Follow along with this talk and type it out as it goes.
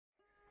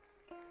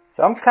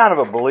So I'm kind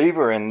of a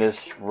believer in this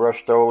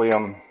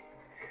Rustoleum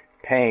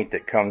paint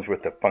that comes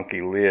with a funky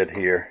lid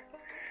here.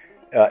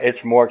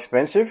 It's more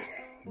expensive,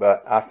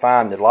 but I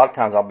find that a lot of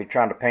times I'll be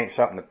trying to paint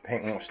something, the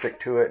paint won't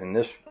stick to it, and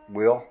this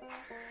will.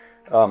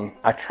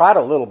 I tried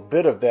a little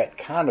bit of that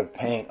kind of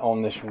paint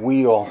on this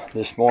wheel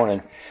this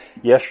morning.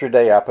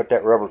 Yesterday I put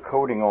that rubber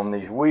coating on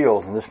these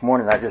wheels, and this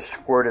morning I just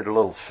squirted a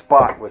little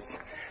spot with,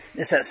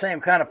 it's that same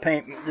kind of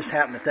paint. It just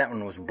happened that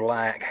one was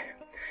black,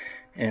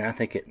 and I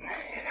think it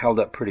held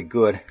up pretty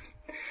good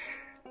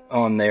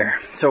on there.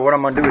 So what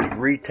I'm going to do is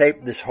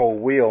retape this whole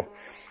wheel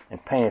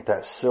and paint it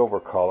that silver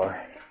color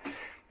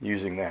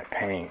using that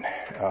paint.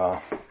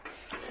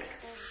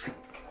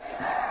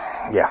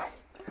 Yeah,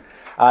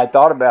 I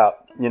thought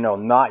about, you know,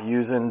 not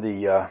using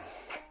the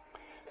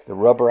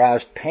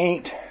rubberized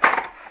paint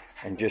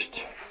and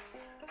just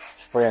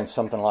spraying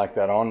something like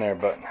that on there,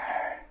 but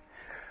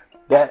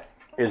that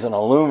is an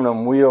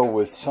aluminum wheel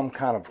with some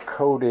kind of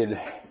coated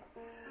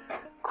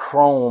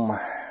chrome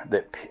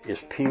that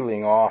is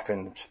peeling off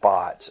in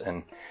spots,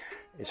 and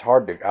it's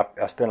hard to,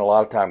 I spent a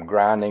lot of time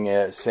grinding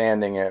it,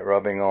 sanding it,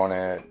 rubbing on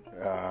it.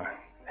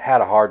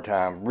 Had a hard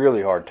time,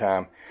 really hard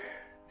time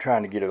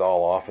trying to get it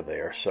all off of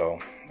there. So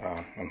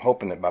I'm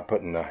hoping that by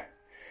putting that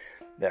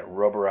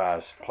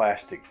rubberized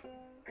plastic,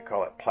 they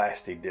call it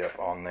plastic dip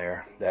on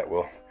there, that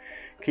will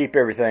keep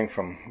everything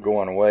from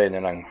going away, and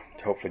then I can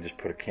hopefully just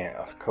put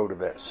a coat of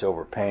that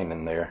silver paint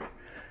in there,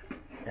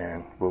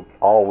 and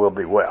all will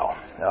be well.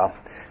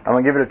 I'm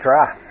going to give it a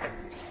try.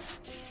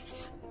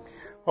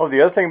 Oh,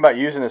 the other thing about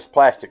using this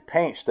plastic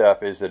paint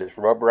stuff is that it's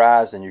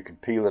rubberized and you can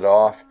peel it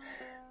off.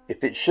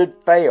 If it should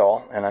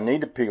fail and I need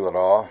to peel it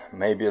off,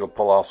 maybe it'll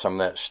pull off some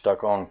of that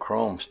stuck-on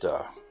chrome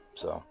stuff.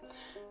 So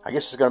I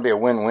guess it's going to be a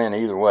win-win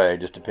either way.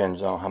 It just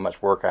depends on how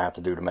much work I have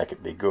to do to make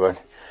it be good.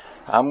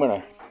 I'm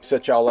going to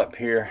set y'all up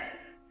here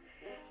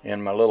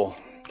in my little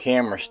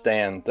camera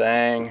stand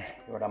thing.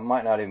 But I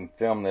might not even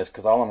film this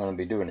because all I'm going to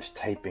be doing is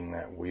taping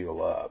that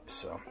wheel up.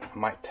 So I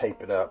might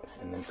tape it up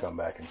and then come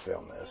back and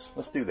film this.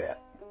 Let's do that.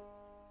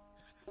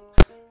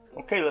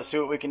 Okay, let's see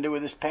what we can do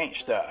with this paint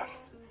stuff.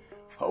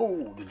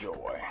 Oh, the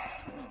joy.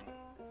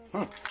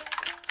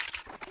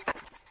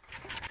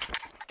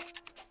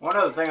 One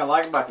other thing I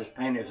like about this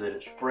paint is that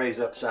it sprays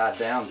upside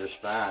down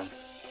just fine.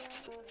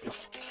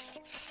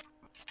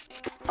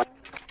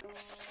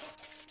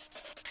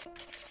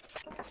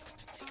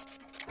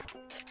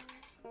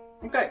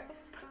 Okay,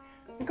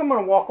 I think I'm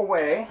going to walk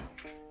away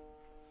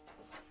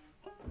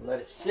and let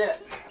it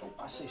sit. Oh,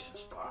 I see some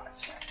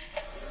spots.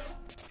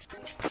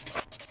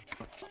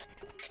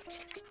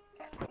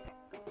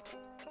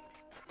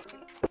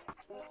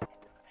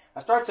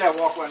 I started to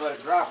walk away and let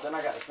it drop, then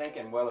I got to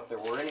thinking, well, if there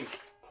were any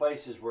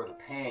places where the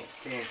paint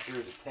came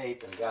through the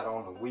tape and got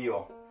on the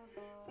wheel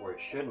where it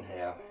shouldn't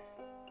have,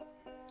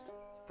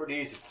 it's pretty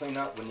easy to clean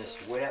up when this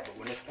is wet, but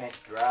when this paint's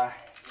dry,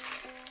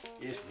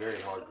 it's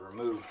very hard to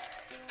remove.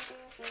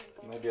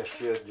 Maybe I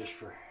should,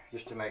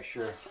 just to make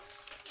sure,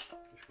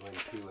 just go ahead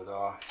and peel it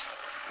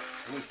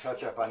off. Any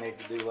touch up I need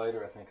to do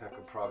later, I think I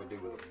could probably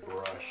do with a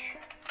brush.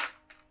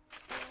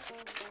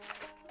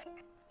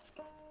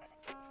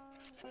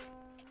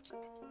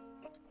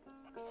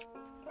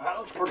 That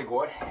looks pretty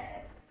good.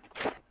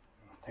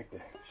 I'll take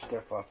the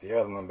stuff off the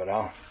other one, but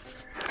I'll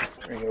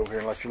bring it over here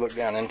and let you look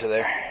down into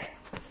there.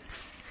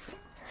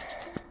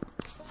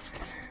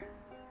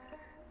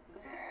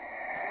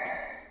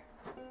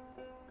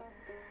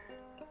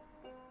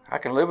 I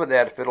can live with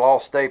that if it'll all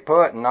stay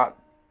put and not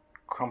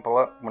crumple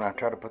up when I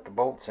try to put the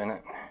bolts in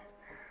it.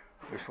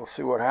 I guess we'll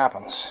see what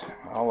happens.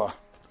 I'll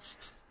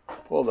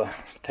pull the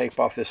tape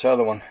off this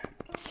other one.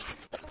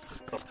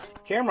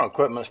 Camera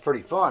equipment is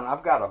pretty fun.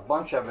 I've got a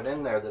bunch of it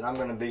in there that I'm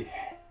going to be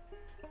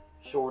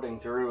sorting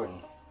through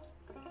and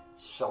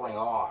selling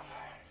off.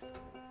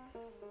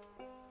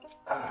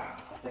 I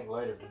think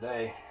later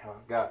today.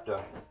 I've got,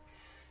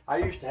 I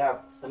used to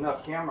have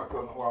enough camera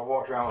equipment where I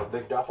walked around with a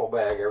big duffel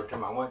bag every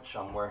time I went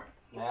somewhere.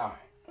 Now,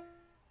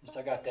 since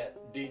I got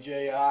that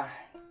DJI, I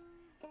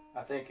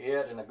think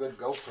it and a good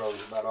GoPro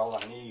is about all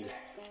I need.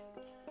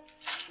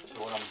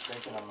 So what I'm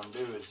thinking I'm going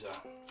to do is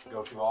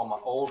go through all my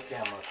old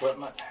camera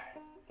equipment.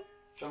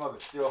 Some of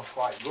it's still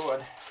quite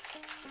good,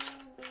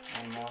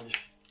 and I'll just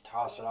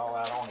toss it all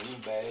out on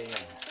eBay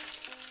and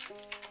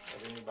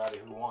let anybody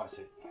who wants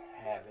it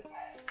have it.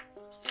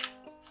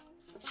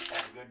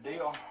 That's a good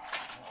deal.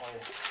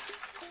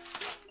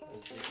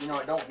 You know,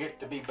 it don't get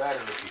to be better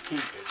if you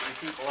keep it.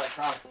 You keep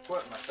electronic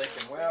equipment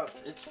thinking, well,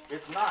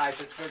 it's nice,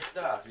 it's good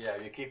stuff. Yeah,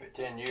 you keep it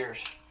 10 years.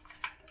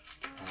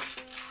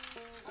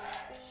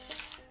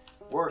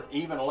 Worth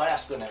even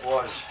less than it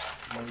was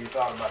when you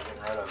thought about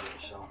getting rid of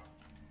it, so.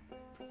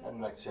 Doesn't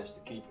make sense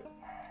to keep it.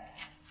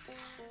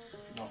 If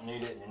you don't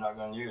need it and you're not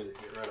going to use it,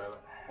 get rid of it.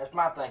 That's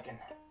my thinking.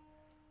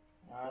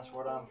 That's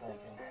what I'm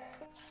thinking.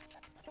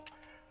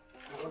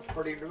 It looks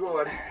pretty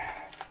good.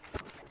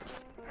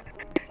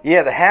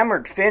 Yeah, the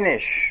hammered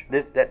finish,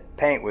 that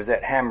paint was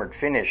that hammered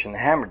finish, and the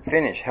hammered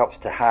finish helps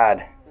to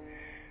hide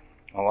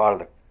a lot of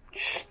the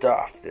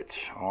stuff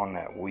that's on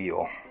that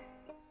wheel.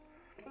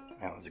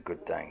 That was a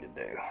good thing to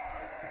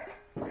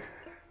do.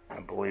 I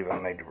believe I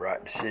made the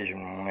right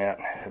decision on that.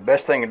 The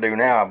best thing to do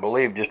now, I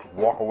believe, just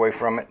walk away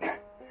from it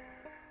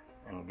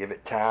and give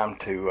it time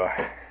to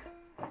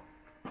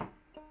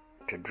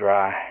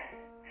dry.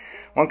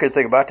 One good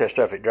thing about that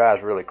stuff, it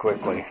dries really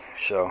quickly.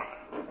 So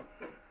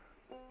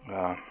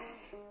I'll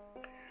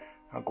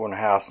go in the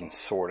house and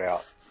sort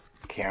out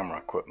camera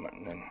equipment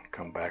and then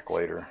come back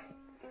later.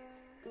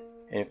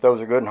 And if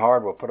those are good and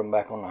hard, we'll put them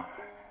back on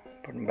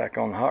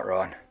the hot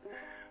rod.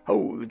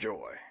 Oh, the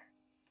joy.